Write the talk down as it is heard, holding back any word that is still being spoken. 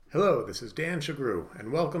Hello, this is Dan Chagru,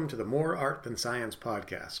 and welcome to the More Art Than Science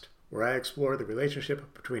podcast, where I explore the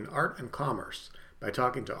relationship between art and commerce by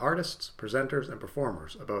talking to artists, presenters, and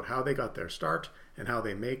performers about how they got their start and how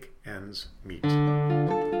they make ends meet.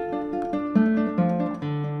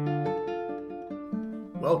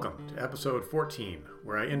 Welcome to episode 14,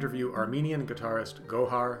 where I interview Armenian guitarist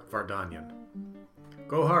Gohar Vardanyan.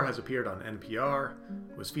 Gohar has appeared on NPR,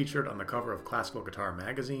 was featured on the cover of Classical Guitar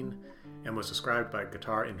magazine, and was described by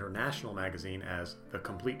Guitar International magazine as the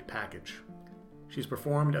complete package. She's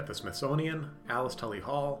performed at the Smithsonian, Alice Tully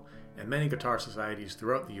Hall, and many guitar societies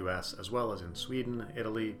throughout the US, as well as in Sweden,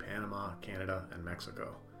 Italy, Panama, Canada, and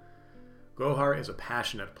Mexico. Gohar is a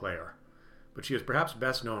passionate player, but she is perhaps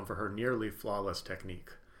best known for her nearly flawless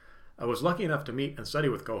technique. I was lucky enough to meet and study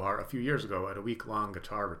with Gohar a few years ago at a week-long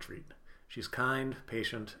guitar retreat. She's kind,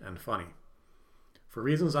 patient, and funny. For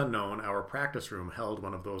reasons unknown, our practice room held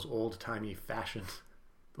one of those old-timey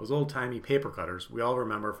paper cutters we all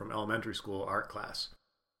remember from elementary school art class.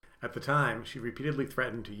 At the time, she repeatedly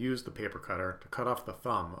threatened to use the paper cutter to cut off the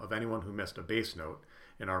thumb of anyone who missed a bass note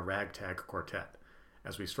in our ragtag quartet,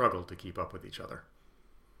 as we struggled to keep up with each other.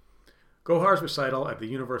 Gohar's recital at the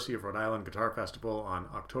University of Rhode Island Guitar Festival on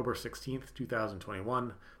October 16,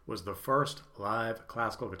 2021, was the first live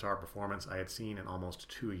classical guitar performance I had seen in almost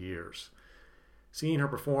 2 years. Seeing her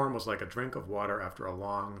perform was like a drink of water after a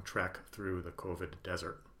long trek through the COVID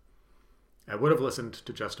desert. I would have listened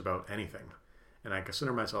to just about anything, and I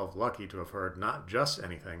consider myself lucky to have heard not just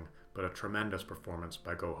anything, but a tremendous performance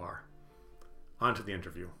by Gohar. On to the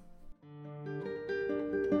interview.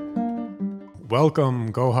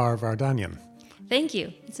 Welcome, Gohar Vardanyan. Thank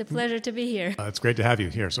you. It's a pleasure to be here. It's great to have you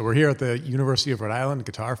here. So we're here at the University of Rhode Island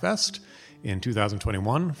Guitar Fest in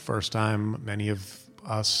 2021. First time many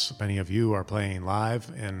of you are playing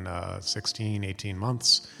live in 16, 18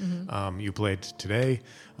 months. Mm-hmm. You played today.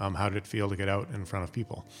 How did it feel to get out in front of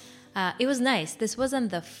people? It was nice. This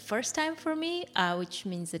wasn't the first time for me, which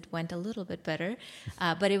means it went a little bit better.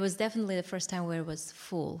 But it was definitely the first time where it was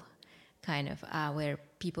full, kind of, where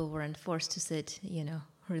people weren't forced to sit,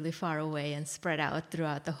 really far away and spread out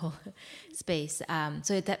throughout the whole space.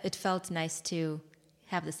 So it felt nice to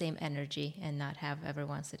have the same energy and not have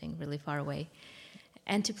everyone sitting really far away.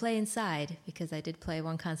 And to play inside, because I did play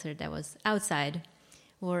one concert that was outside,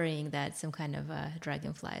 worrying that some kind of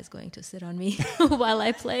dragonfly is going to sit on me while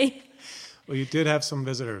I play. Well, you did have some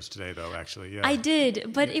visitors today, though, actually. Yeah. I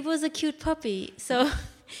did, but it was a cute puppy. So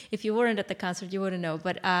if you weren't at the concert, you wouldn't know.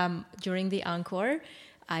 But during the encore,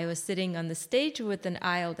 I was sitting on the stage with an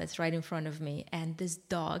aisle that's right in front of me, and this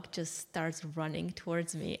dog just starts running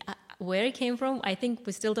towards me. Where it came from, I think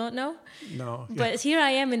we still don't know. No. Yeah. But here I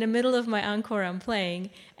am in the middle of my encore I'm playing,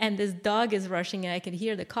 and this dog is rushing, and I could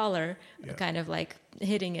hear the collar kind of like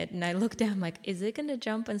hitting it. And I looked down like, is it going to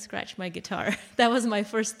jump and scratch my guitar? That was my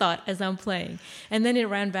first thought as I'm playing. And then it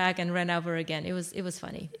ran back and ran over again. It was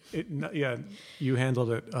funny. You handled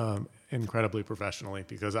it incredibly professionally,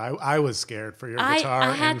 because I was scared for your guitar.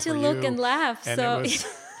 I had to look and laugh. And so. It was,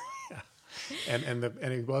 And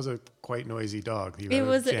it was a quite noisy dog. It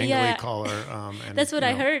was a jangly collar. And, that's what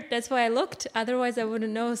I heard. That's why I looked. Otherwise, I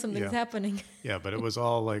wouldn't know something's happening. Yeah, but it was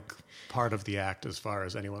all like part of the act as far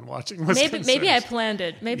as anyone watching was concerned. Maybe I planned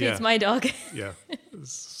it. Maybe it's my dog. Yeah.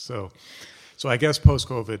 So I guess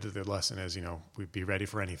post-COVID, the lesson is, we'd be ready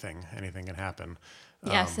for anything. Anything can happen.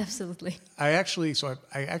 Yes, absolutely. I actually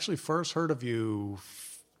first heard of you.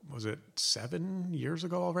 Was it 7 years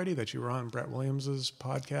ago already that you were on Brett Williams's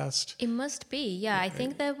podcast? It must be, yeah. I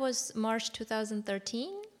think that was March 2013.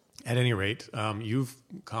 At any rate, you've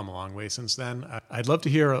come a long way since then. I'd love to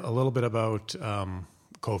hear a little bit about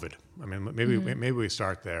COVID. I mean, maybe we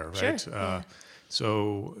start there, right? Sure.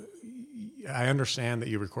 So I understand that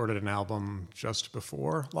you recorded an album just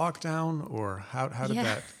before lockdown, or how did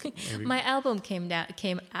that? Maybe? My album came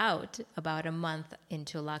out about a month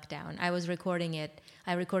into lockdown. I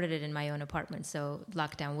recorded it in my own apartment, so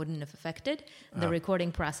lockdown wouldn't have affected the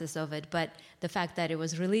recording process of it. But the fact that it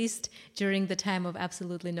was released during the time of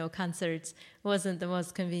absolutely no concerts wasn't the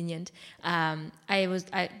most convenient. That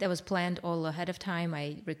was planned all ahead of time.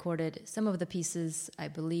 I recorded some of the pieces, I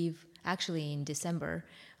believe, actually in December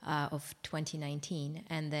of 2019,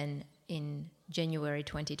 and then in January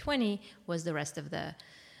 2020 was the rest of the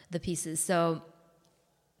pieces. So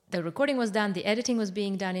the recording was done, the editing was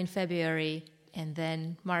being done in February, and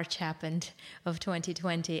then March happened of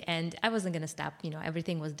 2020, and I wasn't going to stop.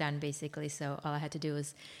 Everything was done basically, so all I had to do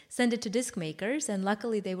was send it to disc makers, and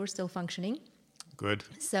luckily they were still functioning. Good.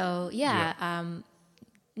 So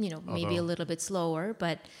maybe a little bit slower,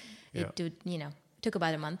 but it took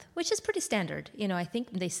about a month, which is pretty standard. I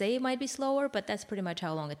think they say it might be slower, but that's pretty much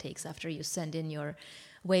how long it takes after you send in your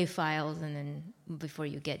WAV files and then before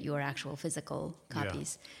you get your actual physical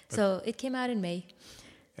copies. So it came out in May.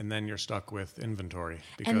 And then you're stuck with inventory.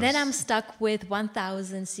 And then I'm stuck with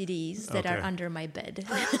 1,000 CDs that are under my bed.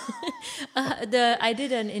 I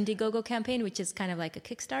did an Indiegogo campaign, which is kind of like a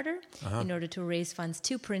Kickstarter, in order to raise funds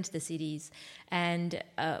to print the CDs. And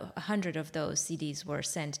 100 of those CDs were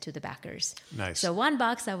sent to the backers. Nice. So one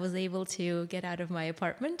box I was able to get out of my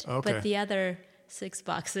apartment, but the other 6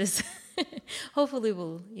 boxes hopefully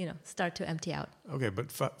will, start to empty out. Okay,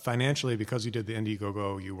 but financially, because you did the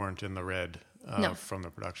Indiegogo, you weren't in the red. No. From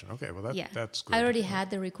the production. Okay, well, that's good. I already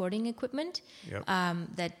had the recording equipment Yep.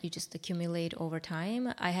 that you just accumulate over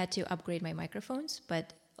time. I had to upgrade my microphones,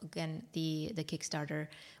 but again, the Kickstarter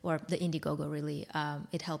or the Indiegogo really,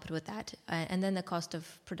 it helped with that. And then the cost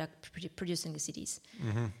of producing the CDs.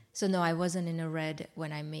 Mm-hmm. So no, I wasn't in a red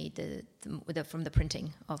when I made from the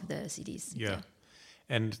printing of the CDs. Yeah. So.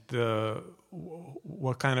 And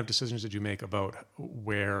what kind of decisions did you make about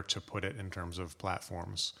where to put it in terms of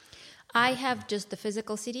platforms? I have just the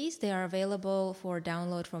physical CDs. They are available for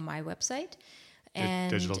download from my website.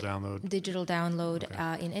 And digital download? Digital download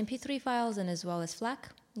in MP3 files and as well as FLAC,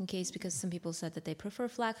 because some people said that they prefer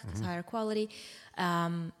FLAC because it's higher quality,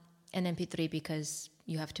 and MP3 because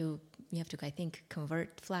you have to, I think,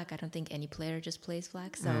 convert FLAC. I don't think any player just plays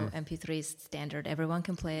FLAC, so MP3 is standard. Everyone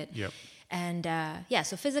can play it. Yep. And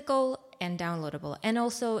so physical and downloadable. And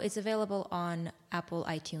also it's available on Apple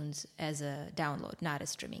iTunes as a download, not as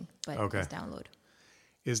streaming, but as download.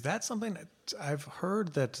 Is that something that I've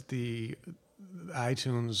heard that the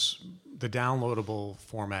iTunes, the downloadable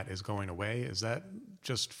format is going away? Is that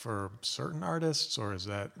just for certain artists or is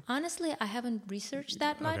that? Honestly, I haven't researched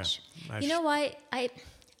that much. Okay. You know why? I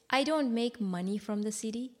don't make money from the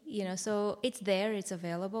CD, so it's there, it's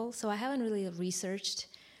available. So I haven't really researched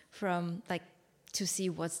to see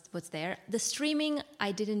what's there. The streaming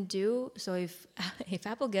I didn't do, so if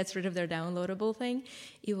Apple gets rid of their downloadable thing,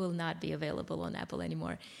 it will not be available on Apple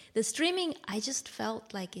anymore. The streaming, I just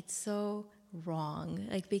felt like it's so wrong,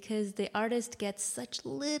 because the artist gets such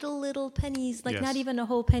little pennies, not even a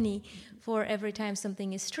whole penny for every time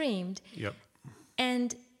something is streamed. Yep.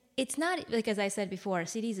 And it's not, as I said before,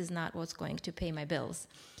 CDs is not what's going to pay my bills.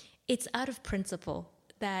 It's out of principle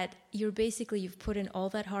that you've put in all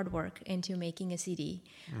that hard work into making a CD,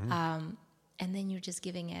 and then you're just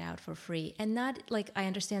giving it out for free. And not I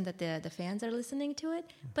understand that the fans are listening to it,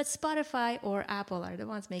 but Spotify or Apple are the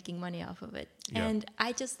ones making money off of it. Yeah. And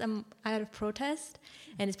I just am out of protest,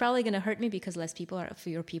 and it's probably going to hurt me because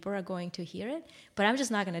fewer people are going to hear it, but I'm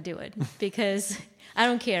just not going to do it because I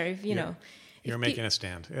don't care if, know. You're making a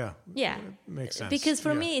stand. Yeah. Yeah. It makes sense. Because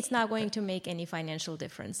for me, it's not going to make any financial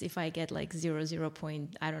difference if I get 0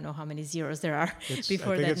 point, I don't know how many zeros there are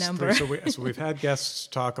before that number. So we've had guests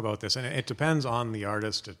talk about this, and it depends on the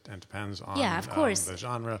artist and depends on of course. The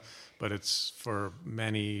genre, but it's for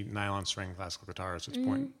many nylon string classical guitarists, it's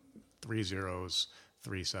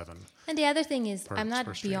 0.3037. And the other thing is, I'm not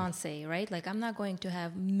Beyonce, right? I'm not going to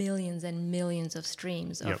have millions and millions of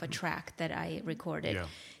streams of a track that I recorded. Yeah.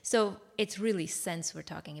 So it's really sense we're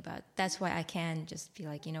talking about. That's why I can just be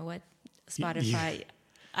you know what, Spotify,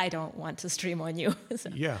 I don't want to stream on you. So.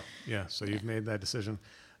 Yeah. So you've made that decision.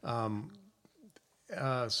 So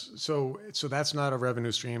that's not a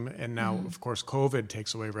revenue stream. And now, of course, COVID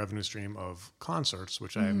takes away revenue stream of concerts,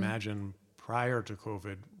 which I imagine prior to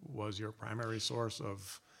COVID was your primary source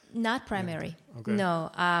of... Not primary. Okay. No.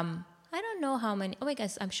 I don't know how many... I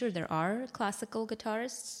guess I'm sure there are classical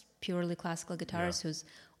guitarists, purely classical guitarists whose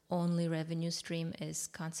only revenue stream is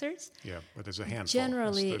concerts. Yeah, but there's a handful.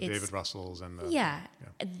 Generally, it's David Russells and the...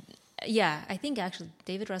 Yeah, I think actually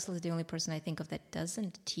David Russell is the only person I think of that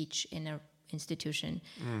doesn't teach in an institution.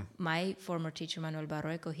 My former teacher, Manuel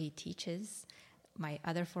Barroeco, he teaches... My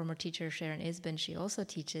other former teacher, Sharon Isbin, she also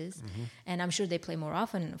teaches. And I'm sure they play more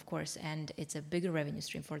often, of course, and it's a bigger revenue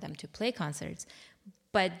stream for them to play concerts.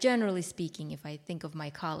 But generally speaking, if I think of my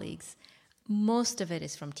colleagues, most of it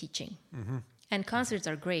is from teaching. And concerts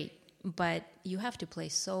are great, but you have to play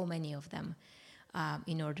so many of them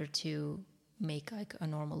in order to make a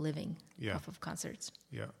normal living off of concerts.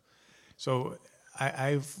 Yeah. So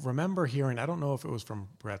I remember hearing, I don't know if it was from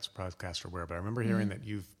Brett's podcast or where, but I remember hearing that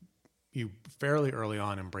you fairly early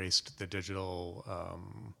on embraced the digital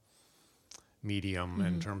medium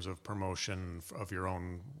in terms of promotion of your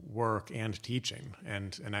own work and teaching.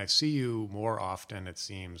 And I see you more often, it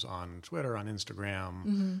seems, on Twitter, on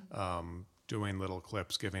Instagram, doing little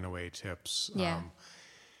clips, giving away tips. Yeah.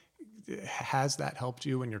 has that helped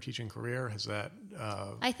you in your teaching career? Has that?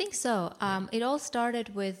 I think so. It all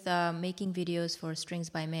started with making videos for Strings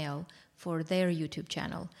by Mail for their YouTube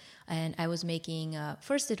channel. And I was making,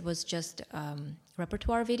 first it was just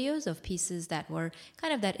repertoire videos of pieces that were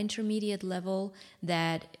kind of that intermediate level,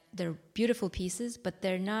 that they're beautiful pieces, but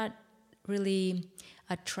they're not really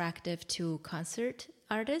attractive to concert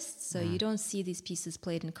artists. So you don't see these pieces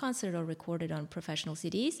played in concert or recorded on professional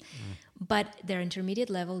CDs, but they're intermediate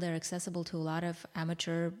level. They're accessible to a lot of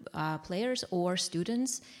amateur players or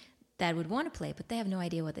students that would want to play, but they have no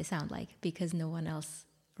idea what they sound like because no one else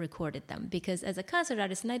recorded them. Because as a concert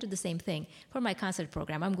artist, and I do the same thing, for my concert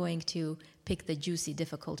program, I'm going to pick the juicy,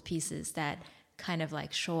 difficult pieces that kind of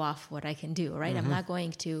like show off what I can do, right? I'm not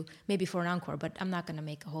going to, maybe for an encore, but I'm not going to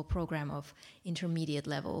make a whole program of intermediate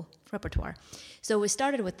level repertoire. So we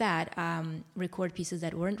started with that, record pieces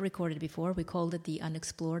that weren't recorded before. We called it the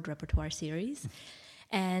Unexplored Repertoire Series.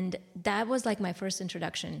 And that was like my first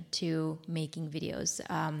introduction to making videos.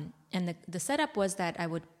 And the setup was that I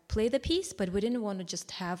would play the piece, but we didn't want to just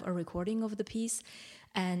have a recording of the piece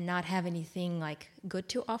and not have anything like good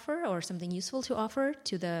to offer or something useful to offer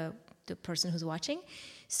to the person who's watching.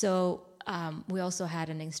 So we also had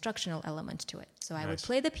an instructional element to it. So I would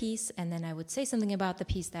play the piece and then I would say something about the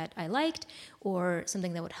piece that I liked or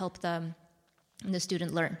something that would help the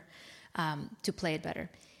student learn to play it better.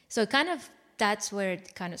 So that's where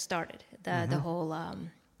it kind of started, the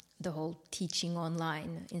whole teaching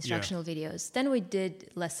online instructional videos. Then we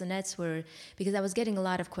did lessonettes because I was getting a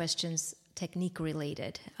lot of questions technique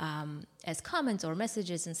related as comments or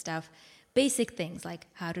messages and stuff. Basic things like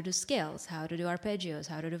how to do scales, how to do arpeggios,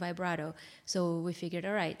 how to do vibrato. So we figured,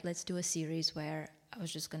 all right, let's do a series where I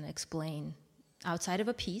was just going to explain outside of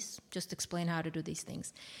a piece, just explain how to do these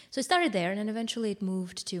things. So I started there, and then eventually it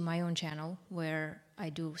moved to my own channel where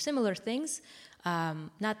I do similar things,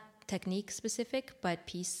 not technique specific, but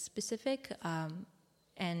piece specific,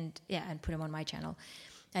 and put them on my channel.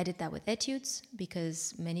 I did that with etudes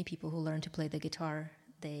because many people who learn to play the guitar,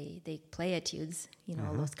 they play etudes,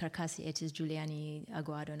 all those Carcassi etudes, Giuliani,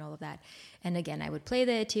 Aguado, and all of that. And again, I would play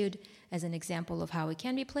the etude as an example of how it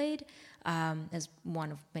can be played, as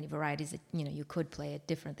one of many varieties that, you could play it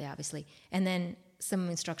differently, obviously. And then some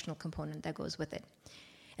instructional component that goes with it.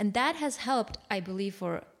 And that has helped, I believe,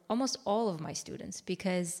 for almost all of my students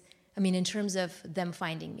because, in terms of them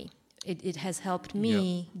finding me. It has helped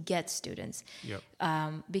me get students.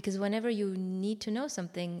 Because whenever you need to know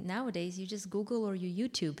something nowadays, you just Google or you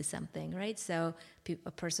YouTube something, right? So a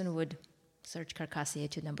person would search Carcassi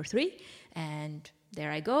etude number 3, and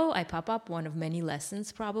there I go. I pop up one of many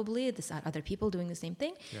lessons probably. There's other people doing the same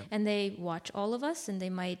thing. And they watch all of us, and they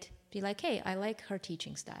might be like, hey, I like her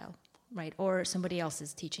teaching style, right? Or somebody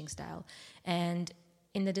else's teaching style. And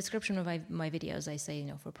in the description of my videos, I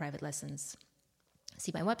say, for private lessons,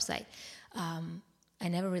 see my website. I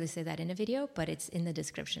never really say that in a video, but it's in the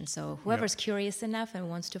description. So whoever's curious enough and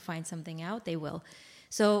wants to find something out, they will.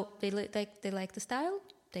 So they like the style.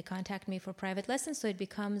 They contact me for private lessons. So it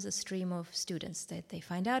becomes a stream of students that they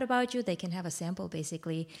find out about you. They can have a sample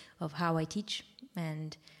basically of how I teach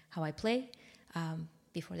and how I play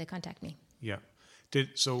before they contact me. Yeah.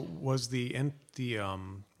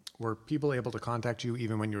 Were people able to contact you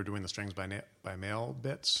even when you were doing the Strings by Mail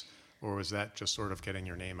bits? Or was that just sort of getting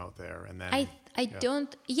your name out there? And then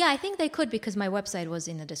I think they could because my website was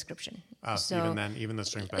in the description. So even the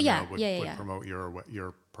Strings by Mail would promote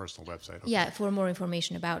your personal website. Okay. Yeah, for more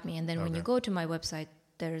information about me. And then when you go to my website,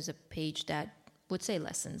 there's a page that would say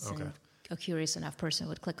lessons. Okay. And a curious enough person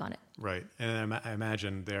would click on it. Right. And I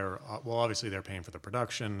imagine obviously they're paying for the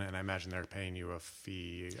production, and I imagine they're paying you a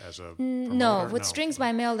fee as a promoter? No, with Strings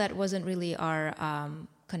by Mail, that wasn't really our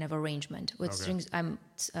kind of arrangement. With Strings, I'm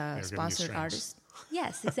a sponsored artist.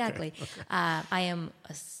 Yes, exactly. Okay. I am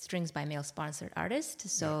a Strings by Mail sponsored artist,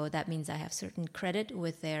 so that means I have certain credit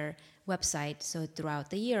with their website. So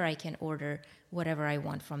throughout the year, I can order whatever I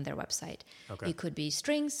want from their website. Okay. It could be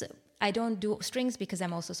strings. I don't do strings because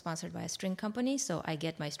I'm also sponsored by a string company, so I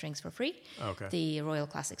get my strings for free. Okay. The Royal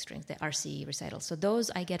Classic strings, the RC recitals. So those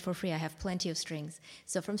I get for free. I have plenty of strings.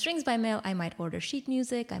 So from Strings by Mail, I might order sheet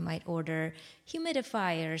music. I might order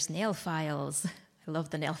humidifiers, nail files. I love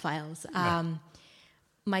the nail files.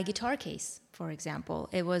 My guitar case, for example,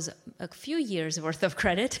 it was a few years worth of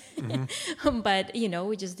credit. But,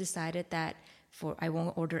 we just decided that I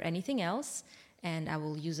won't order anything else, and I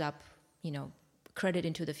will use up, credit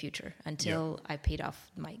into the future until I paid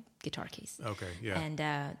off my guitar case. Okay, yeah. And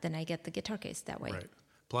then I get the guitar case that way. Right.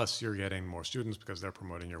 Plus, you're getting more students because they're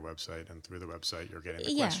promoting your website, and through the website, you're getting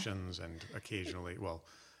the questions, and occasionally,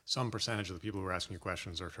 some percentage of the people who are asking you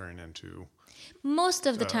questions are turning into... Most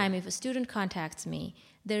of the time, if a student contacts me,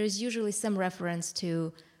 there is usually some reference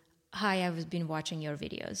to, hi, I've been watching your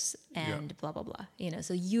videos and blah, blah, blah.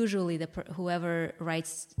 So usually whoever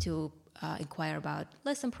writes to inquire about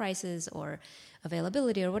lesson prices or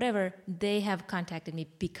availability or whatever, they have contacted me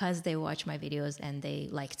because they watch my videos and they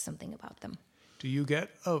liked something about them. Do you get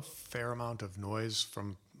a fair amount of noise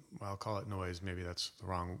from, well, I'll call it noise, maybe that's the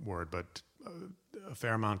wrong word, but a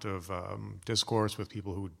fair amount of discourse with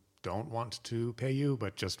people who don't want to pay you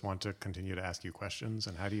but just want to continue to ask you questions?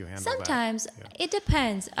 And how do you handle that? Sometimes it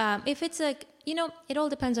depends. If it's like, it all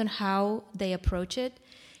depends on how they approach it.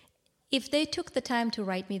 If they took the time to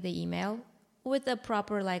write me the email with a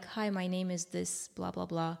proper like, hi, my name is this, blah, blah,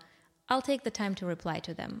 blah, I'll take the time to reply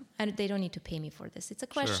to them. And they don't need to pay me for this. It's a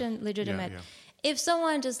question, legitimate. If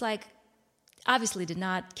someone just like obviously did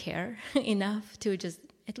not care enough to just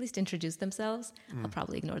at least introduce themselves, I'll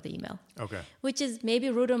probably ignore the email. Okay. Which is maybe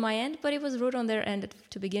rude on my end, but it was rude on their end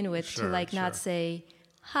to begin with, to like not say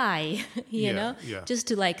hi, you know, just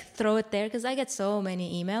to like throw it there, because I get so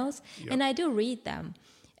many emails and I do read them.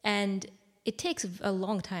 And it takes a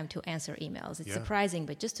long time to answer emails. It's surprising,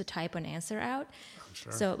 but just to type an answer out.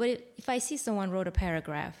 Sure. So, but if I see someone wrote a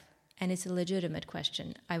paragraph and it's a legitimate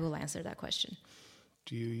question, I will answer that question.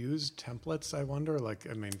 Do you use templates, I wonder? Like,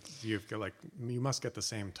 I mean, you must get the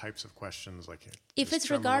same types of questions. Like, if it's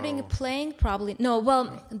regarding playing, probably no.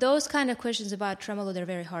 Well, those kind of questions about tremolo, they're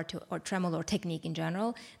very hard to, or tremolo or technique in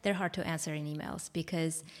general, they're hard to answer in emails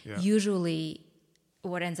because usually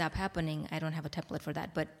what ends up happening, I don't have a template for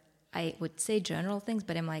that, but I would say general things,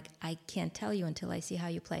 but I'm like, I can't tell you until I see how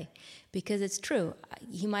you play, because it's true.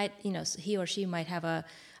 He might, he or she might have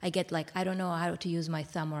I get like, I don't know how to use my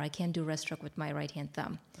thumb, or I can't do rest stroke with my right hand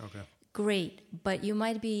thumb. Okay. Great. But you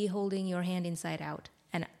might be holding your hand inside out.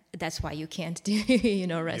 And that's why you can't do,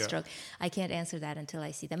 rest stroke. I can't answer that until I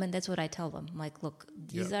see them. And that's what I tell them. I'm like, look,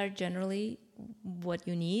 these are generally what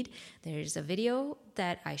you need. There's a video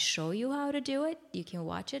that I show you how to do it. You can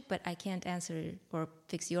watch it, but I can't answer or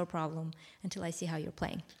fix your problem until I see how you're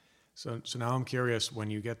playing. So now I'm curious, when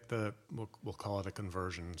you get we'll call it a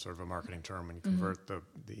conversion, sort of a marketing term, when you convert the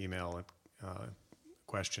email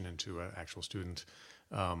question into an actual student,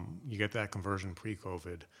 you get that conversion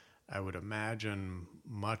pre-COVID. I would imagine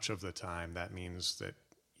much of the time that means that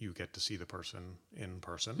you get to see the person in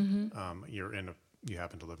person. You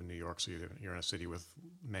happen to live in New York, so you're in a city with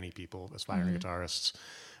many people, aspiring guitarists.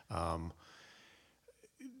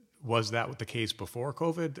 Was that the case before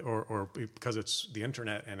COVID, or because it's the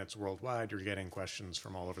internet and it's worldwide, you're getting questions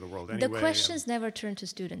from all over the world anyway? The questions never turn to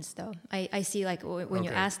students, though. I see, like, when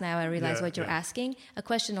you ask now, I realize what you're asking. A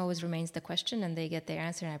question always remains the question, and they get their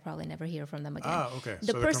answer, and I probably never hear from them again. Okay.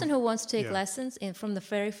 The person who wants to take lessons, from the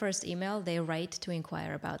very first email, they write to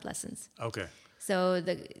inquire about lessons. Okay. So,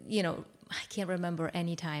 I can't remember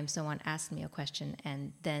any time someone asked me a question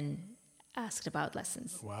and then asked about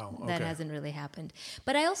lessons. Wow. Okay. That hasn't really happened.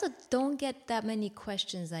 But I also don't get that many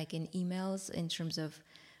questions like in emails in terms of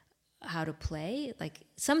how to play, like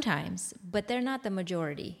sometimes, but they're not the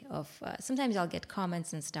majority of, sometimes I'll get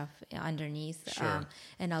comments and stuff underneath,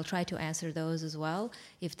 and I'll try to answer those as well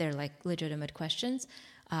if they're like legitimate questions.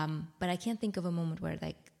 But I can't think of a moment where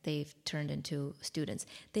like they've turned into students.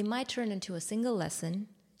 They might turn into a single lesson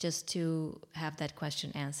just to have that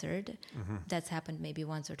question answered. That's happened maybe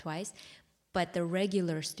once or twice. But the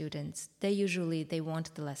regular students, they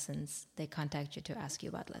want the lessons. They contact you to ask you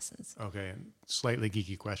about lessons. Okay, and slightly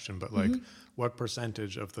geeky question, but like what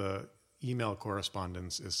percentage of the email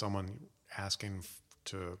correspondence is someone asking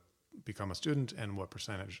to become a student, and what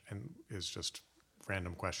percentage is just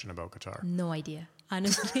random question about guitar? No idea.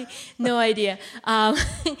 Honestly, no idea.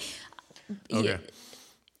 Okay.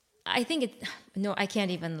 I think I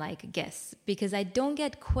can't even like guess, because I don't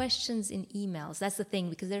get questions in emails. That's the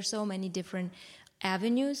thing, because there's so many different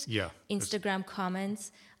avenues. Yeah. Instagram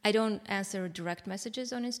comments. I don't answer direct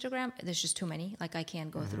messages on Instagram. There's just too many. Like I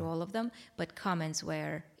can't go through all of them. But comments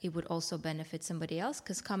where it would also benefit somebody else,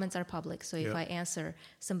 because comments are public. So if I answer,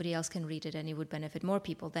 somebody else can read it, and it would benefit more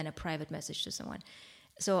people than a private message to someone.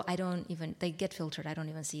 So they get filtered. I don't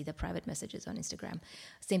even see the private messages on Instagram.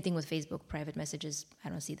 Same thing with Facebook, private messages, I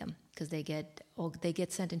don't see them, because they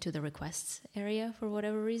get sent into the requests area for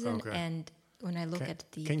whatever reason. Okay. And when I look at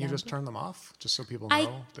the... Can you just turn them off, just so people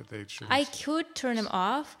know that they shouldn't? I could turn them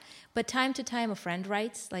off, but time to time a friend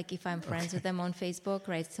writes, like if I'm friends with them on Facebook,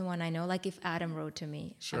 writes someone I know, like if Adam wrote to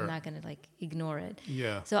me, I'm not going to like ignore it.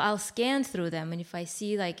 Yeah. So I'll scan through them, and if I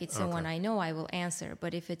see like it's someone I know, I will answer.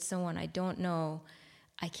 But if it's someone I don't know,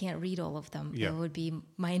 I can't read all of them. Yeah.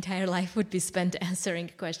 My entire life would be spent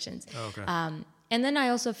answering questions. Okay. And then I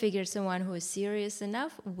also figured someone who is serious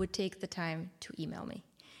enough would take the time to email me.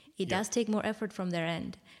 It does take more effort from their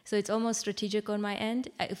end. So it's almost strategic on my end.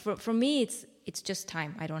 For me, it's just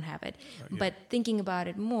time. I don't have it. But thinking about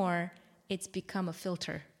it more, it's become a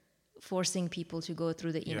filter, forcing people to go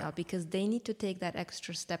through the email because they need to take that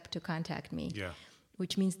extra step to contact me. Yeah.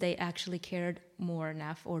 Which means they actually cared more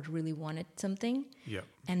enough or really wanted something. Yeah.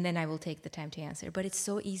 And then I will take the time to answer. But it's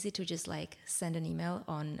so easy to just like send an email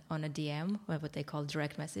on a DM, or what they call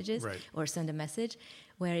direct messages, or send a message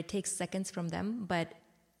where it takes seconds from them, but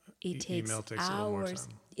it takes hours.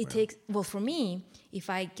 It takes, well, for me, if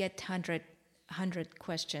I get 100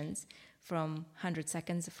 questions from 100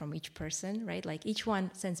 seconds from each person, right? Like each one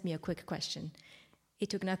sends me a quick question. It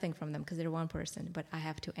took nothing from them because they're one person, but I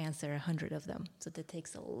have to answer 100 of them. So that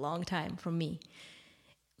takes a long time from me.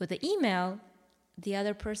 With the email, the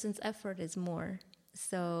other person's effort is more.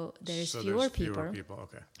 So there's fewer people.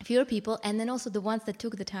 Fewer people. And then also the ones that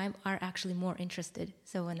took the time are actually more interested.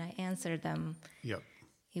 So when I answered them,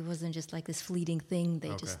 it wasn't just like this fleeting thing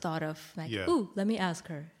they just thought of, like, ooh, let me ask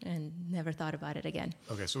her, and never thought about it again.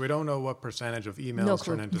 Okay, so we don't know what percentage of emails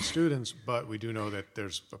turn into students, but we do know that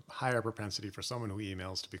there's a higher propensity for someone who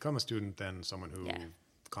emails to become a student than someone who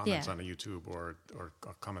comments on a YouTube or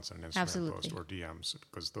comments on an Instagram post or DMs,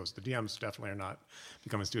 because the DMs definitely are not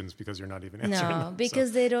becoming students because you're not even answering them. No,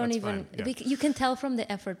 because they don't even, you can tell from the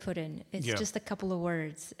effort put in. It's just a couple of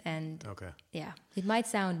words, and it might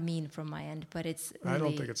sound mean from my end, but it's really, I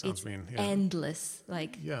don't think it sounds mean. Endless.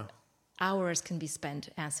 Like hours can be spent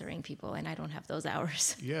answering people, and I don't have those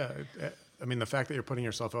hours. I mean, the fact that you're putting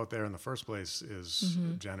yourself out there in the first place is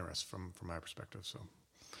generous from my perspective, so.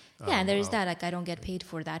 And there is that, like, I don't get paid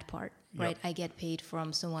for that part, right? I get paid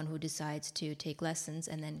from someone who decides to take lessons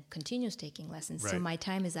and then continues taking lessons. So my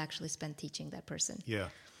time is actually spent teaching that person. Yeah.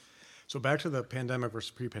 So back to the pandemic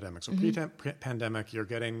versus pre-pandemic. So pre-pandemic, you're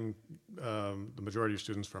getting the majority of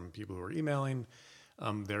students from people who are emailing.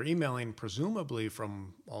 They're emailing presumably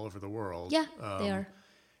from all over the world. Yeah, they are.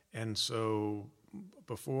 And so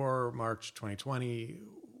before March 2020,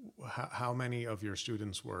 how many of your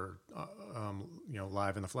students were,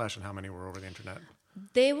 live in the flesh, and how many were over the internet?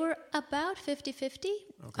 They were about 50-50.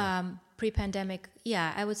 Okay. Pre-pandemic,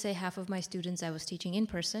 I would say half of my students I was teaching in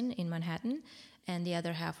person in Manhattan, and the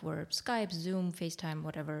other half were Skype, Zoom, FaceTime,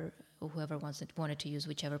 whatever, whoever wanted to use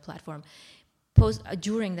whichever platform.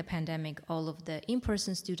 During the pandemic, all of the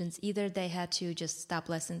in-person students, either they had to just stop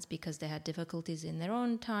lessons because they had difficulties in their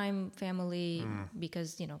own time, family,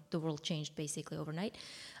 because, the world changed basically overnight,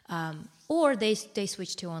 or they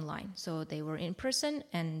switched to online. So they were in person,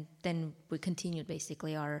 and then we continued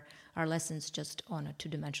basically our lessons just on a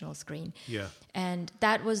two-dimensional screen. Yeah. And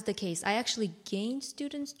that was the case. I actually gained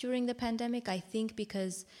students during the pandemic, I think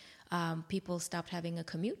because people stopped having a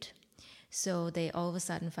commute. So they all of a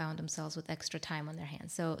sudden found themselves with extra time on their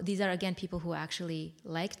hands. So these are, again, people who actually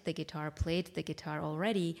liked the guitar, played the guitar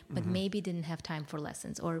already, but maybe didn't have time for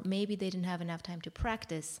lessons, or maybe they didn't have enough time to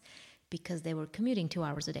practice because they were commuting 2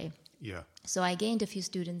 hours a day. Yeah. So I gained a few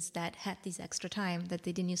students that had this extra time that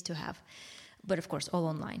they didn't used to have, but of course, all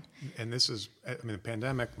online. And this is, the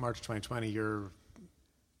pandemic, March 2020, you're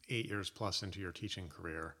 8 years plus into your teaching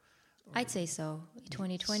career. I'd say so.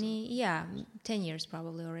 2020, 10 years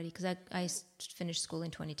probably already, because I finished school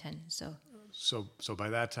in 2010. So by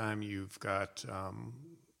that time you've got,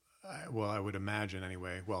 I would imagine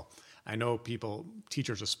anyway. Well, I know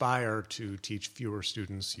teachers aspire to teach fewer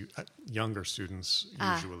students, younger students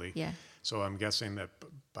usually. Yeah. So I'm guessing that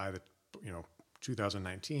by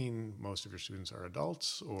 2019, most of your students are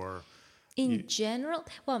adults, or in general.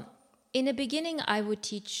 Well, in the beginning, I would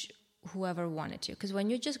teach whoever wanted to, because when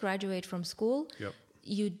you just graduate from school,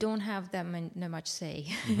 you don't have that much say.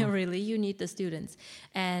 Really, you need the students.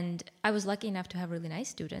 And I was lucky enough to have really nice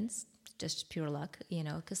students, just pure luck,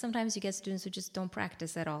 because sometimes you get students who just don't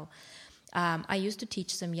practice at all. I used to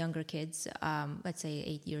teach some younger kids, let's say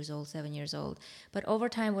 8 years old, 7 years old, but over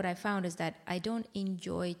time what I found is that I don't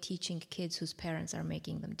enjoy teaching kids whose parents are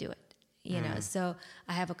making them do it. So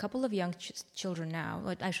I have a couple of young children now.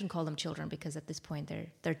 I shouldn't call them children because at this point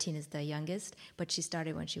 13 is the youngest, but she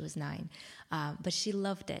started when she was 9. But she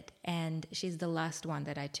loved it, and she's the last one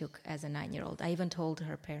that I took as a 9-year-old. I even told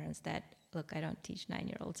her parents that, look, I don't teach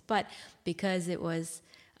 9-year-olds, but because it was,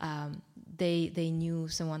 they knew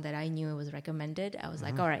someone that I knew it was recommended, I was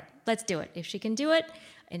like, all right, let's do it. If she can do it,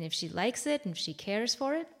 and if she likes it, and if she cares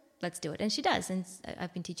for it, let's do it. And she does. And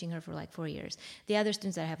I've been teaching her for like 4 years. The other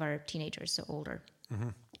students I have are teenagers, so older.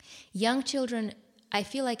 Young children, I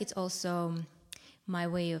feel like it's also my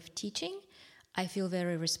way of teaching. I feel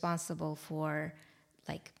very responsible for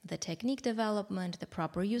like the technique development, the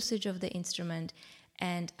proper usage of the instrument,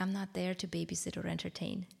 and I'm not there to babysit or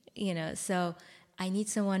entertain, so I need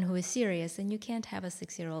someone who is serious, and you can't have a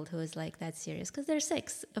 6-year-old who is like that serious because they're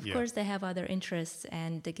 6. Of course, they have other interests,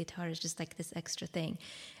 and the guitar is just like this extra thing.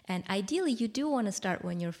 And ideally, you do want to start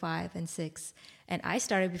when you're 5 and 6. And I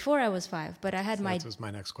started before I was 5, but I had That was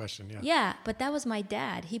my next question, yeah. Yeah, but that was my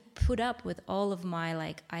dad. He put up with all of my,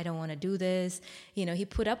 like, I don't want to do this. He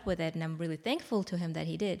put up with it, and I'm really thankful to him that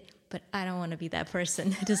he did. But I don't want to be that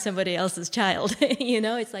person to somebody else's child.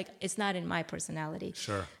 It's like, it's not in my personality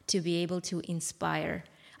to be able to inspire.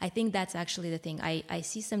 I think that's actually the thing. I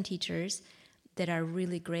see some teachers that are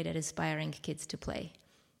really great at inspiring kids to play.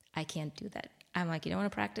 I can't do that. I'm like, you don't want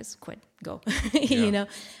to practice? Quit, go,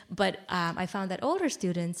 But I found that older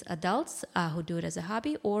students, adults who do it as a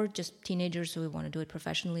hobby, or just teenagers who want to do it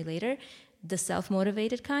professionally later, the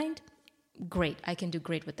self-motivated kind, great. I can do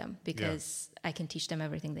great with them because I can teach them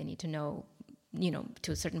everything they need to know,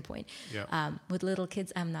 to a certain point. Yeah. With little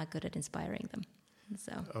kids, I'm not good at inspiring them.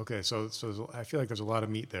 So okay, so I feel like there's a lot of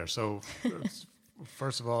meat there. So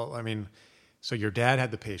first of all, I mean, so your dad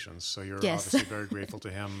had the patience, so you're obviously very grateful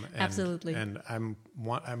to him. And, absolutely. And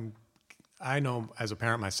I know as a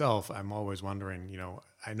parent myself, I'm always wondering.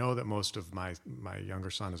 I know that most of my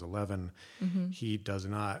younger son is 11. Mm-hmm. He does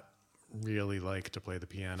not really like to play the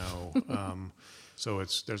piano. So at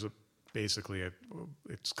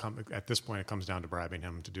this point it comes down to bribing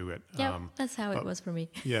him to do it. Yeah, that's how it was for me.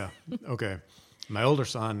 Yeah. Okay. My older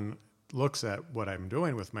son looks at what I'm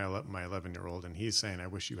doing with my 11-year-old, and he's saying, I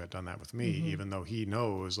wish you had done that with me, even though he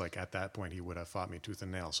knows, like, at that point he would have fought me tooth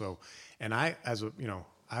and nail. So, and I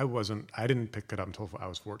didn't pick it up until I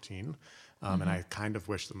was 14. And I kind of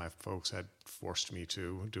wish that my folks had forced me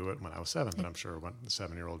to do it when I was 7, but I'm sure when the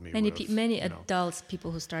 7-year-old me many adults,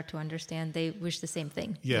 people who start to understand, they wish the same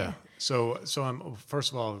thing. Yeah. So I'm,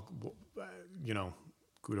 first of all,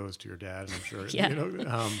 kudos to your dad, and I'm sure,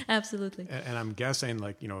 absolutely. And I'm guessing,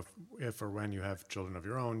 like, if or when you have children of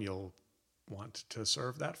your own, you'll want to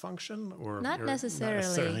serve that function, or not necessarily. Not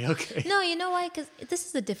necessarily. Okay. No, you know why? Because this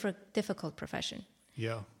is a difficult profession.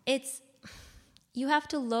 Yeah. You have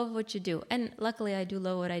to love what you do. And luckily I do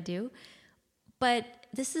love what I do. But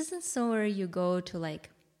this isn't somewhere you go to, like,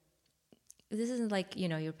 this isn't like,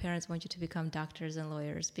 your parents want you to become doctors and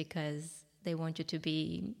lawyers because they want you to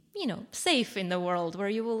be, safe in the world where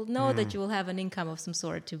you will know that you will have an income of some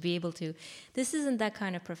sort to be able to. This isn't that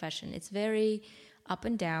kind of profession. It's very up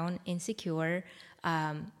and down, insecure.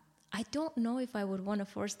 I don't know if I would want to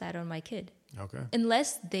force that on my kid. Okay.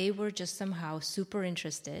 Unless they were just somehow super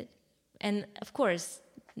interested. And of course,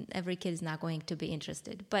 every kid is not going to be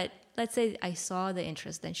interested. But let's say I saw the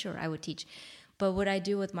interest, then sure, I would teach. But would I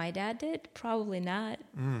do what my dad did? Probably not.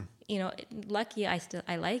 Lucky I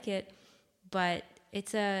like it, but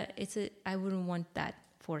I wouldn't want that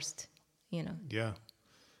forced, Yeah.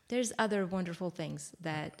 There's other wonderful things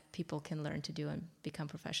that people can learn to do and become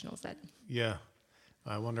professionals at. Yeah.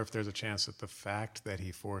 I wonder if there's a chance that the fact that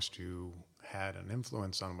he forced you had an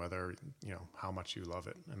influence on whether, how much you love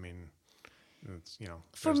it. I mean, it's,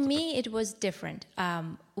 For me, it was different.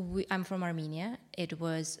 I'm from Armenia. It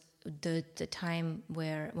was the time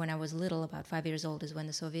when I was little, about 5 years old, is when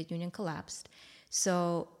the Soviet Union collapsed.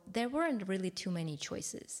 So there weren't really too many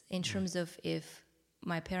choices in terms of if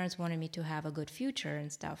my parents wanted me to have a good future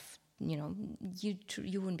and stuff. You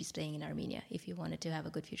wouldn't be staying in Armenia if you wanted to have a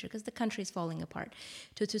good future because the country is falling apart.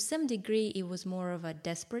 To some degree, it was more of a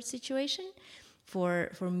desperate situation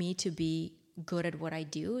for me to be good at what I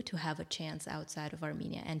do, to have a chance outside of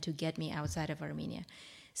Armenia and to get me outside of Armenia.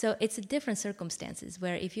 So it's different circumstances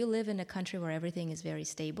where if you live in a country where everything is very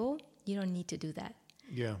stable, you don't need to do that.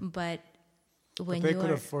 Yeah. But they could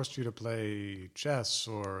have forced you to play chess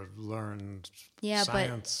or learn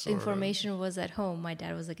science. But information was at home. My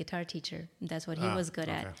dad was a guitar teacher. That's what he was good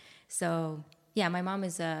at. So, my mom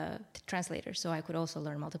is a translator, so I could also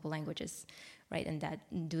learn multiple languages, right? And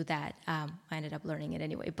do that. I ended up learning it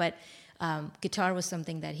anyway. But guitar was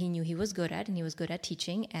something that he knew he was good at, and he was good at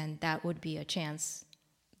teaching, and that would be a chance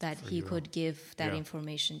that he could give that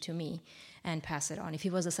information to me and pass it on. If he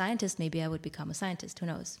was a scientist, maybe I would become a scientist. Who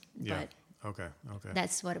knows? Yeah. But Okay.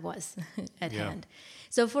 that's what it was at hand.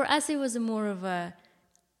 So for us, it was more of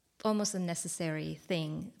almost a necessary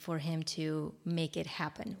thing for him to make it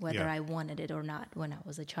happen, whether I wanted it or not when I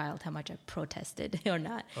was a child, how much I protested or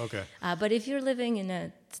not. Okay. But if you're living in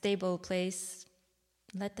a stable place,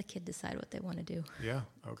 let the kid decide what they want to do. Yeah.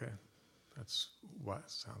 Okay.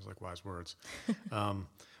 sounds like wise words.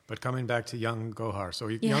 But coming back to young Gohar, so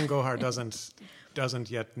young Gohar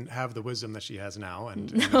doesn't yet have the wisdom that she has now,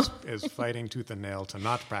 and is fighting tooth and nail to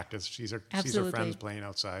not practice. Sees her friends playing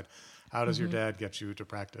outside. How does your dad get you to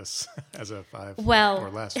practice as a 5 or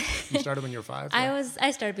less? You started when you were 5? Yeah?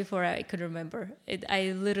 I started before I could remember.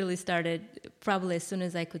 I literally started probably as soon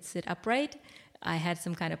as I could sit upright. I had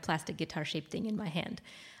some kind of plastic guitar-shaped thing in my hand.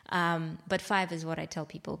 But 5 is what I tell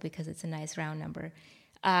people because it's a nice round number.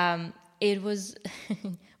 It was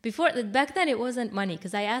back then it wasn't money,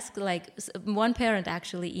 because I asked, one parent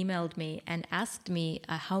actually emailed me and asked me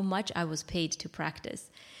how much I was paid to practice,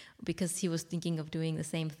 because he was thinking of doing the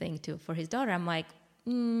same thing for his daughter. I'm like,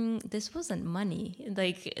 this wasn't money.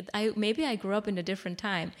 Maybe I grew up in a different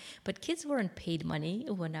time, but kids weren't paid money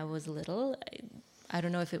when I was little. I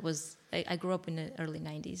don't know if it was, I grew up in the early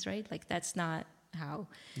 90s, right? That's not how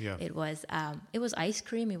it was. It was ice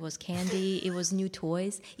cream, it was candy, it was new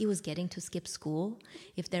toys, it was getting to skip school.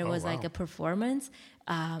 If there was a performance,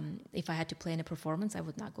 if I had to play in a performance, I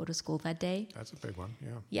would not go to school that day. That's a big one,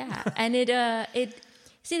 Yeah, and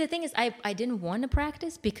see, the thing is, I didn't want to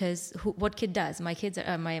practice because what kid does? My kids,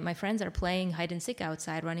 my friends are playing hide and seek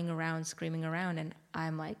outside, running around, screaming around, and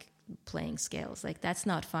I'm playing scales. That's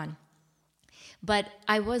not fun. But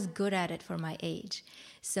I was good at it for my age.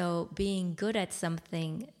 So being good at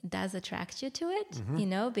something does attract you to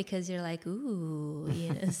it, because you're like, ooh.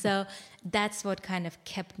 So that's what kind of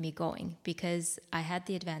kept me going, because I had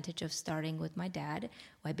the advantage of starting with my dad.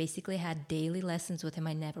 I basically had daily lessons with him.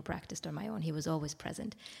 I never practiced on my own. He was always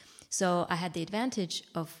present. So I had the advantage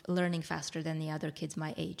of learning faster than the other kids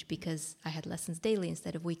my age, because I had lessons daily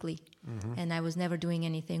instead of weekly. And I was never doing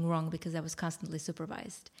anything wrong because I was constantly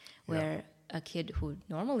supervised, where a kid who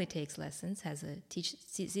normally takes lessons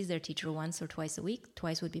sees their teacher once or twice a week.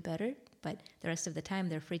 Twice would be better, but the rest of the time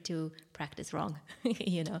they're free to practice wrong,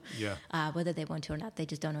 whether they want to or not. They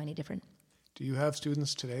just don't know any different. Do you have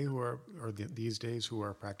students today these days who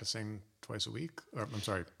are practicing twice a week? Or, I'm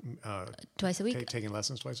sorry, twice a week? Taking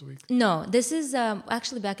lessons twice a week? No, this is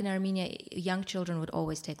actually back in Armenia, young children would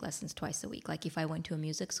always take lessons twice a week. If I went to a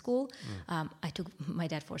music school, my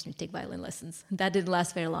dad forced me to take violin lessons. That didn't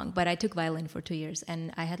last very long, but I took violin for 2 years,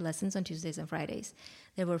 and I had lessons on Tuesdays and Fridays.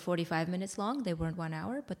 They were 45 minutes long. They weren't 1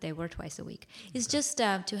 hour, but they were twice a week. It's just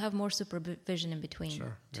to have more supervision in between,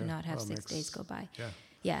 to not have 6 days go by.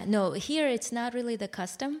 Yeah, no, here it's not really the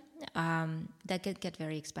custom. That can get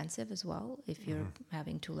very expensive as well if you're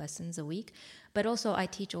having 2 lessons a week. But also I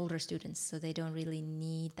teach older students, so they don't really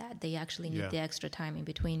need that. They actually need the extra time in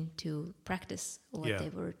between to practice what they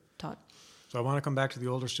were taught. So I want to come back to the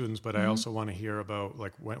older students, but I also want to hear about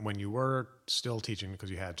when you were still teaching,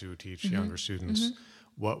 because you had to teach younger students.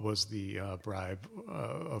 What was the bribe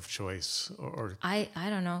of choice? Or I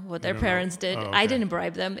don't know what their parents did. Oh, okay. I didn't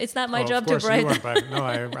bribe them. It's not my job to bribe them. No,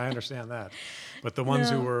 I understand that. But the ones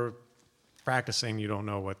who were practicing, you don't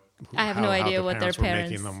know I have no idea what their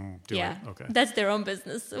parents were making them do it. Okay. That's their own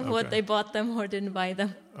business, what they bought them or didn't buy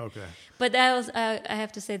them. Okay. But I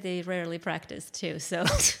have to say they rarely practiced too, so...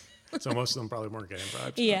 So most of them probably weren't getting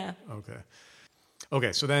bribes. Yeah.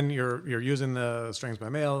 Okay, so then you're using the Strings by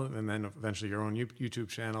Mail, and then eventually your own YouTube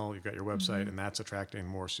channel. You've got your website, and that's attracting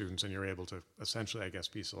more students, and you're able to essentially, I guess,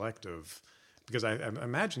 be selective. Because I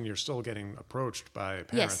imagine you're still getting approached by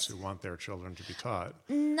parents who want their children to be taught.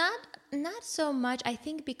 Not so much. I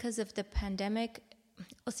think because of the pandemic.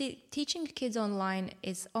 Well, see, teaching kids online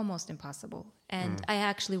is almost impossible. And I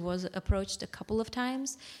actually was approached a couple of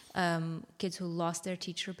times, kids who lost their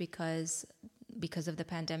teacher because of the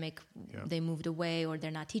pandemic, they moved away, or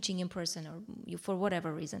they're not teaching in person, or for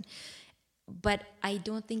whatever reason. But I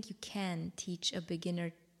don't think you can teach a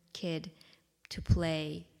beginner kid to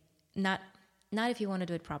play, not if you want to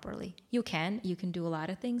do it properly. You can do a lot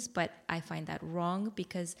of things, but I find that wrong,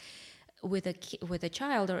 because with a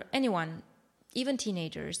child or anyone, even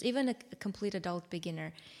teenagers, even a complete adult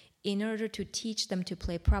beginner, in order to teach them to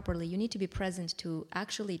play properly, you need to be present to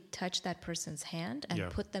actually touch that person's hand and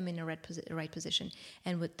put them in a right position.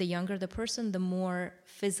 And with the younger the person, the more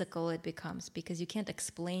physical it becomes, because you can't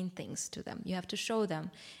explain things to them. You have to show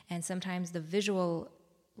them. And sometimes the visual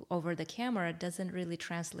over the camera doesn't really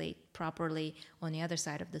translate properly on the other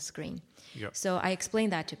side of the screen. Yep. So I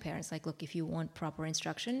explain that to parents, look, if you want proper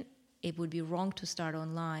instruction, it would be wrong to start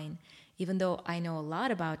online. Even though I know a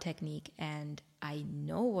lot about technique and I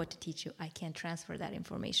know what to teach you, I can't transfer that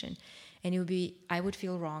information. And I would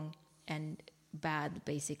feel wrong and bad,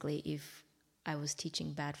 basically, if I was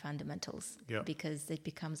teaching bad fundamentals, because it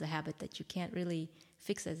becomes a habit that you can't really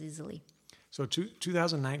fix as easily. So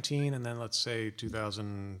 2019, and then let's say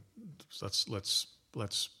let's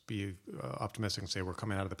let's be optimistic and say we're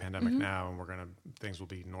coming out of the pandemic now, and things will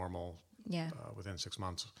be normal within 6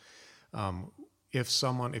 months.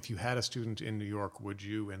 If you had a student in New York, would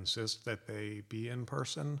you insist that they be in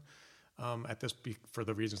person for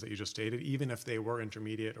the reasons that you just stated, even if they were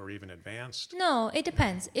intermediate or even advanced? No, it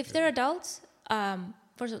depends. If they're adults,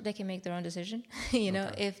 first of all, they can make their own decision.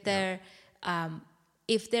 If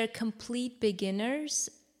they're complete beginners,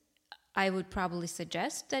 I would probably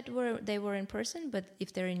suggest that they were in person. But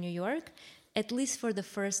if they're in New York, at least for the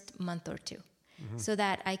first month or two, so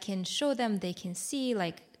that I can show them, they can see,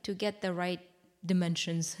 to get the right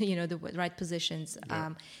dimensions, the right positions.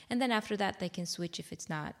 And then after that, they can switch if it's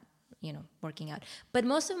not, working out. But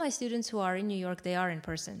most of my students who are in New York, they are in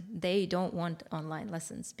person. They don't want online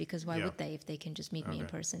lessons, because why would they if they can just meet me in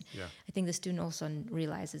person? Yeah. I think the student also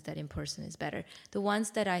realizes that in person is better. The ones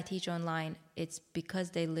that I teach online, it's because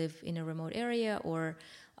they live in a remote area or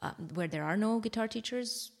where there are no guitar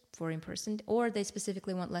teachers for in person, or they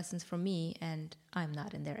specifically want lessons from me and I'm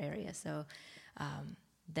not in their area. So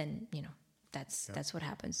then, that's what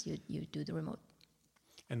happens. You do the remote.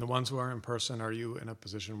 And the ones who are in person, are you in a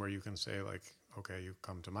position where you can say, okay, you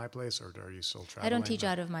come to my place, or are you still traveling? I don't teach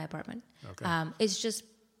out of my apartment. Okay. It's just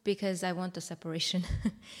because I want the separation.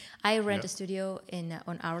 I rent a studio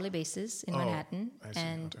on hourly basis in Manhattan,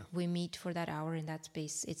 and we meet for that hour in that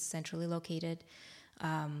space. It's centrally located.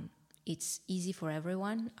 It's easy for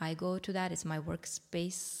everyone. I go to that. It's my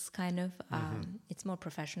workspace, kind of. It's more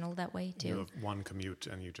professional that way, too. You have one commute,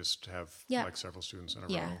 and you just have several students in a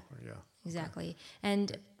row. Yeah, exactly.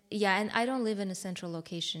 And I don't live in a central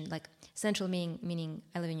location, central meaning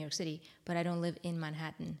I live in New York City, but I don't live in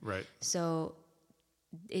Manhattan. Right. So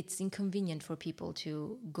it's inconvenient for people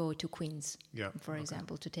to go to Queens, for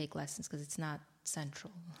example, to take lessons, because it's not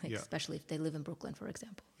central, especially if they live in Brooklyn, for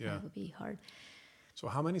example. Yeah. That would be hard. So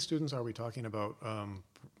how many students are we talking about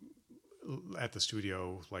at the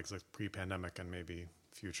studio, like pre-pandemic and maybe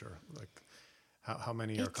future? How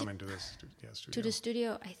many are coming to this studio? To the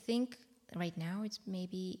studio, I think right now it's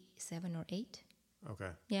maybe 7 or 8. Okay.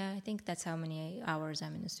 Yeah, I think that's how many hours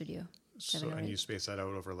I'm in the studio. And you space that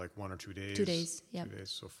out over 1 or 2 days? 2 days, yeah. 2 days,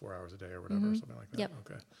 so 4 hours a day or whatever, something like that. Yep.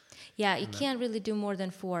 Okay. Yeah, you can't really do more than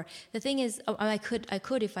 4. The thing is, I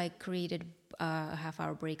could if I created a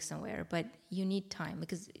half-hour break somewhere, but you need time,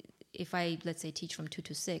 because if I, let's say, teach from 2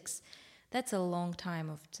 to 6, that's a long time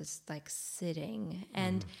of just sitting,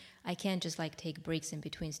 and I can't just take breaks in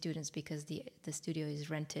between students, because the studio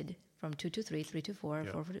is rented from 2 to 3, 3 to 4,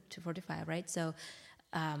 4 to 4 to 5, right? So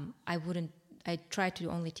I try to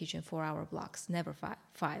only teach in 4-hour blocks, never 5.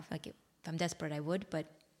 If I'm desperate, I would, but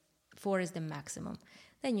 4 is the maximum.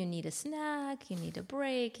 Then you need a snack, you need a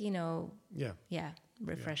break,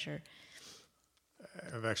 refresher.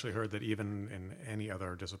 I've actually heard that even in any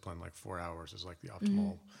other discipline, 4 hours is the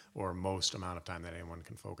optimal or most amount of time that anyone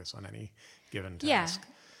can focus on any given task.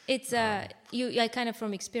 Yeah, it's I kind of,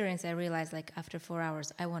 from experience, I realized after 4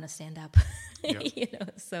 hours, I want to stand up.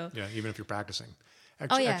 So even if you're practicing.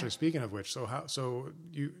 Actually, speaking of which, so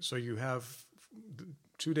you have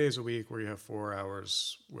 2 days a week where you have 4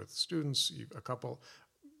 hours with students,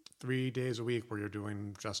 3 days a week where you're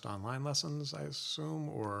doing just online lessons, I assume,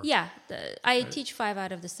 or? Yeah, I teach 5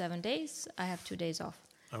 out of the 7 days. I have 2 days off.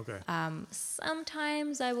 Okay.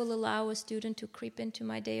 Sometimes I will allow a student to creep into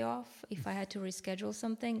my day off if I had to reschedule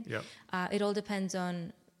something. Yep. It all depends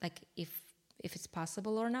on if it's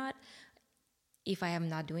possible or not. If I am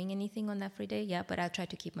not doing anything on that free day, but I'll try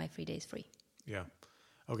to keep my free days free. Yeah.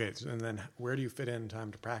 Okay, and then where do you fit in time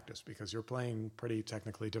to practice? Because you're playing pretty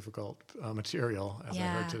technically difficult material, as I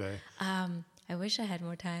heard today. I wish I had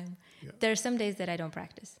more time. Yeah. There are some days that I don't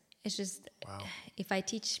practice. It's just, if I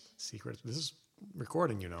teach... Secret. This is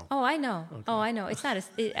recording, Oh, I know. Okay. Oh, I know. It's not, it's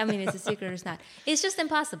a secret or it's not. It's just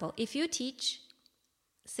impossible. If you teach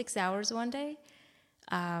 6 hours one day,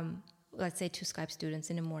 let's say 2 Skype students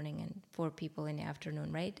in the morning and 4 people in the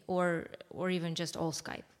afternoon, right? Or even just all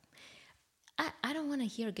Skype. I don't want to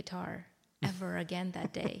hear guitar ever again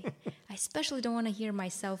that day. I especially don't want to hear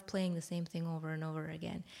myself playing the same thing over and over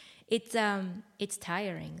again. It's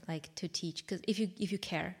tiring, to teach, because if you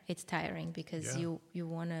care, it's tiring, because you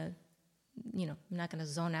want to, you're not going to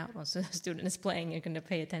zone out once a student is playing. You're going to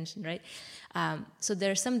pay attention, right? So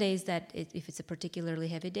there are some days that if it's a particularly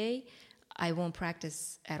heavy day, I won't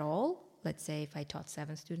practice at all. Let's say if I taught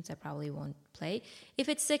 7 students, I probably won't play. If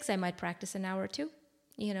it's 6, I might practice an hour or 2.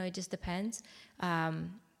 It just depends.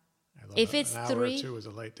 If it's an 3, hour or 2 is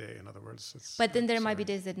a late day. In other words, but then there might be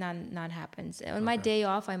days that not happens. On my day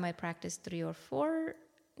off, I might practice 3 or 4.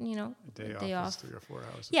 A day off is 3 or 4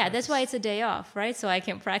 hours. Yeah, that's why it's a day off, right? So I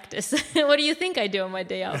can practice. What do you think I do on my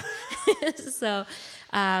day off? So,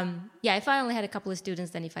 if I only had a couple of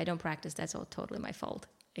students, then if I don't practice, that's all totally my fault.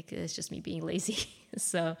 It's just me being lazy.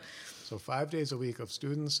 So 5 days a week of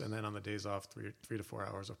students, and then on the days off, 3 to 4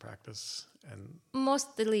 hours of practice. And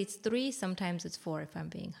mostly it's 3, sometimes it's 4, if I'm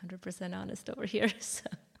being 100% honest over here. So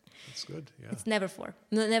that's good. Yeah, it's never 4.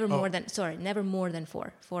 No, never more than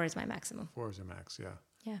 4. 4 is my maximum. 4 is your max. Yeah.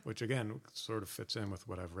 Yeah. Which again sort of fits in with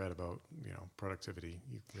what I've read about productivity.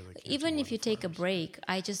 You really can't even if you take a break,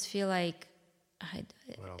 I just feel like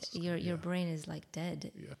your brain is like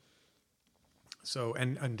dead. Yeah. So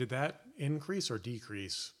and did that increase or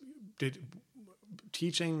decrease? Did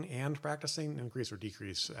teaching and practicing increase or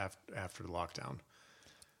decrease after the lockdown?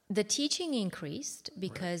 The teaching increased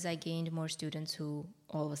because I gained more students who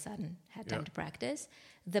all of a sudden had time to practice.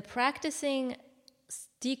 The practicing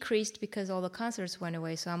decreased because all the concerts went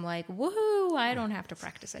away. So I'm like, woohoo, I don't have to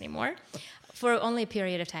practice anymore for only a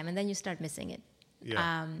period of time. And then you start missing it.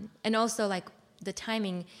 Yeah. And also like the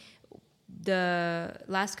timing, the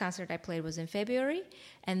last concert I played was in February.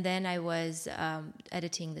 And then I was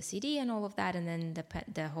editing the CD and all of that. And then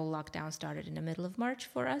the whole lockdown started in the middle of March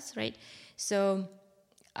for us, right? So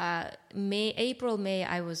April, May,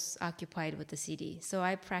 I was occupied with the CD. So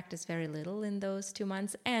I practiced very little in those 2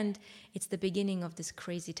 months. And it's the beginning of this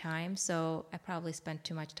crazy time. So I probably spent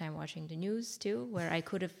too much time watching the news too, where I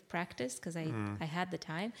could have practiced because I had the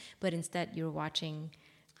time. But instead you're watching,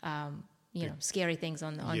 scary things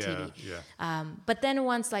on TV. Yeah. But then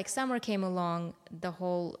once like summer came along,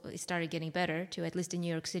 it started getting better too. At least in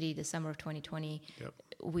New York City, the summer of 2020,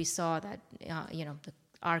 we saw that,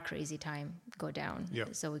 our crazy time go down,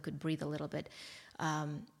 so we could breathe a little bit.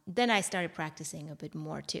 Then I started practicing a bit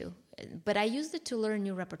more too. But I used it to learn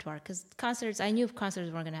new repertoire because I knew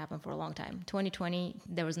concerts weren't going to happen for a long time. 2020,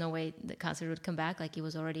 there was no way the concert would come back. Like it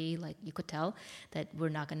was already, like you could tell that we're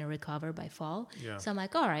not going to recover by fall. Yeah. So I'm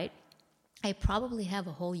like, all right, I probably have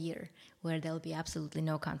a whole year where there'll be absolutely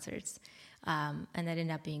no concerts. And that ended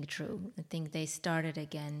up being true. I think they started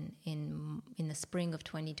again in the spring of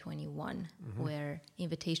 2021, where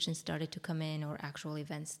invitations started to come in or actual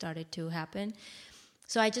events started to happen.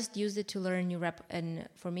 So I just used it to learn new rep, and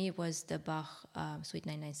for me it was the Bach Suite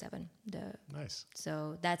 997. Nice.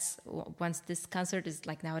 So that's once this concert is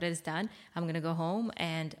like now it is done, I'm gonna go home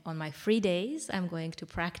and on my free days I'm going to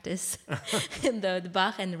practice the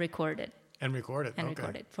Bach and record it. And record it.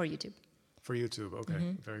 Record it for YouTube. For YouTube,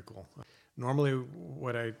 okay, very cool. Normally,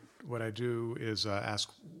 what I do is ask,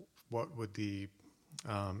 what would the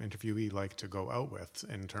interviewee like to go out with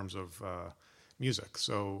in terms of music?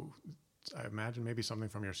 So I imagine maybe something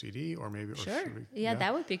from your CD, or maybe sure,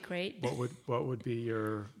 that would be great. What would be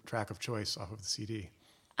your track of choice off of the CD?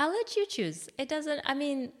 I'll let you choose. It doesn't. I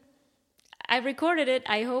mean, I recorded it.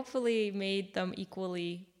 I hopefully made them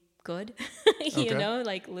equally good,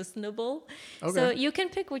 like listenable. Okay. So you can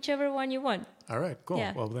pick whichever one you want. All right, cool.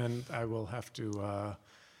 Yeah. Well, then I will have to.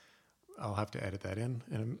 I'll have to edit that in,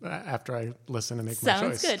 and after I listen and make my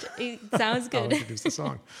choice. Sounds good. Sounds good. I'll introduce the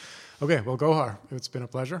song. Okay. Well, Gohar, it's been a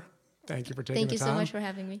pleasure. Thank you for taking the time. Thank you so much for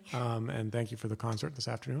having me. And thank you for the concert this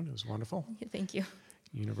afternoon. It was wonderful. Thank you.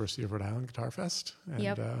 University of Rhode Island Guitar Fest,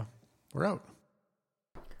 and we're out.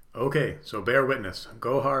 Okay, so bear witness.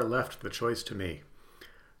 Gohar left the choice to me.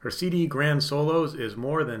 Her CD Grand Solos is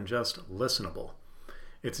more than just listenable.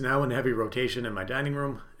 It's now in heavy rotation in my dining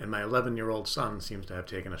room, and my 11-year-old son seems to have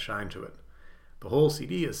taken a shine to it. The whole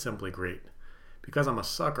CD is simply great. Because I'm a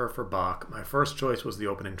sucker for Bach, my first choice was the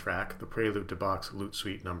opening track, the prelude to Bach's Lute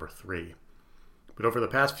Suite No. 3. But over the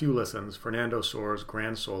past few listens, Fernando Sor's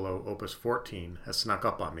Grand Solo, Opus 14, has snuck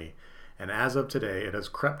up on me, and as of today, it has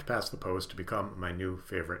crept past the post to become my new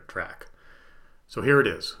favorite track. So here it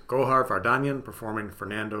is, Gohar Vardanyan performing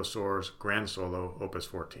Fernando Sor's Grand Solo, Opus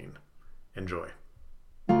 14. Enjoy.